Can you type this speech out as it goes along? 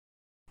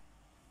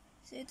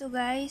So ito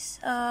guys,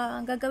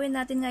 ang gagawin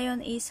natin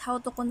ngayon is how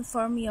to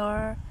confirm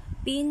your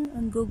PIN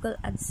on Google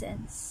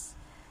Adsense.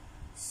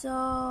 So,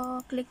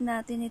 click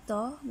natin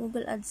ito,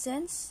 Google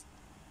Adsense.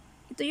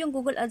 Ito yung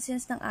Google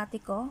Adsense ng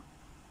ate ko.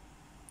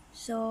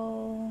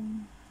 So,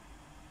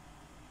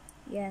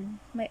 yan.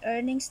 May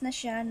earnings na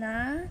siya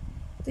na,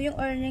 ito yung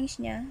earnings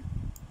niya,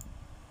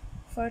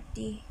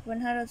 140.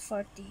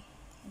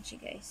 Yan siya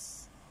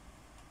guys.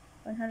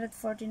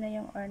 140 na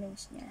yung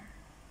earnings niya.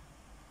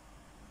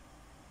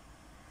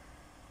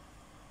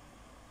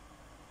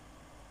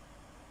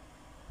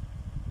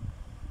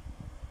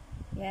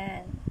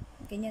 Yan.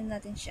 Ganyan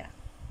natin siya.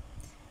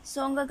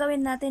 So, ang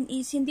gagawin natin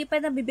is, hindi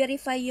pa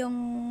na-verify yung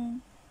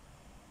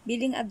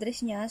billing address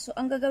niya. So,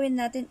 ang gagawin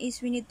natin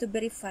is, we need to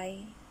verify.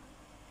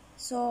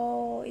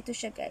 So, ito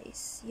siya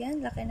guys.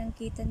 Yan, laki ng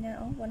kita niya.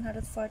 Oh,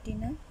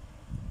 140 na.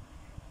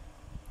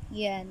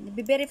 Yan.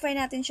 I-verify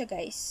natin siya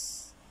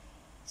guys.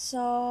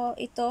 So,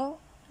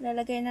 ito,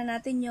 lalagay na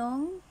natin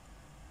yung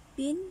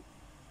PIN.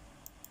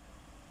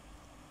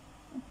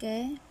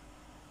 Okay.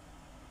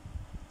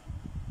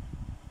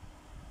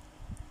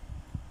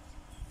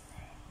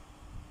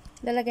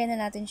 Lalagay na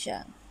natin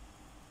siya.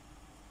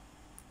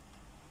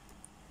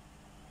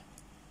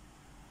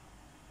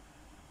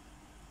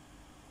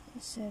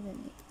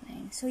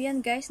 So,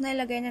 yan guys,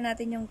 nailagay na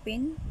natin yung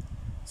PIN.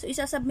 So,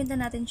 isasubmit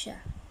na natin siya.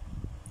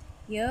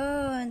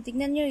 Yun.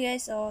 Tignan nyo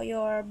guys, oh,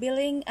 your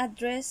billing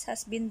address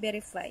has been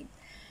verified.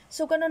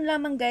 So, ganun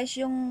lamang guys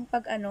yung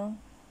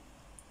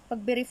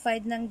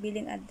pag-verified ng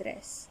billing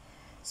address.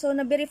 So,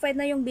 na-verified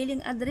na yung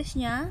billing address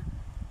niya.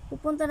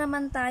 Pupunta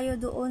naman tayo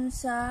doon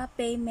sa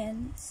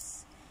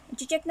payments.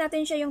 I-check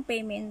natin siya yung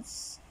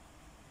payments.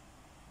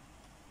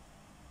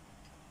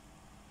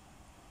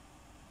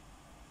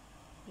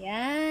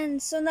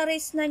 Yan. So,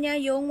 na-raise na niya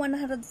yung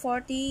 $140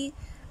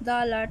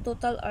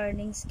 total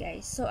earnings,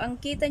 guys. So, ang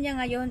kita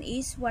niya ngayon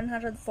is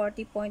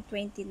 140.29.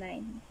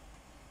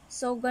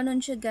 So,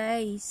 ganun siya,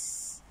 guys.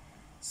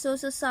 So,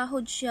 sa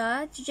sahod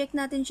siya. I-check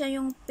natin siya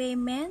yung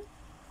payments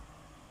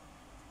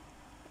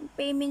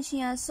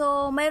niya.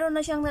 So, mayroon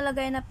na siyang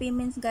nalagay na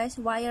payments, guys.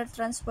 Wire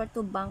transfer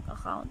to bank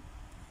account.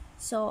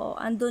 So,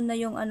 andun na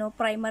yung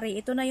primary.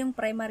 Ito na yung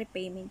primary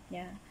payment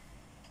niya.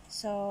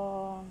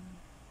 So,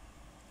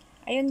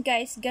 ayun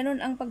guys,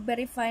 ganun ang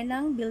pag-verify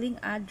ng billing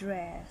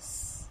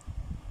address.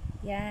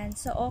 Yan.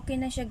 So,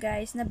 okay na siya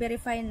guys.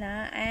 Na-verify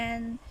na.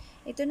 And,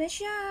 ito na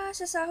siya.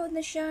 Sasahod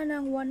na siya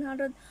ng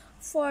 $140.49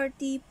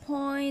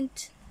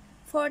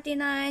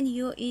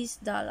 US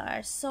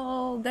dollars.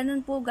 So,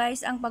 ganun po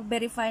guys ang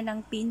pag-verify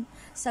ng PIN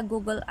sa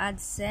Google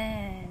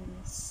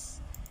AdSense.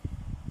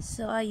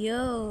 So,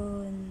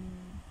 ayun.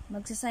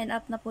 Magsa-sign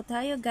up na po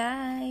tayo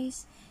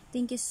guys.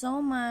 Thank you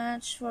so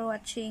much for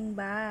watching.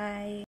 Bye!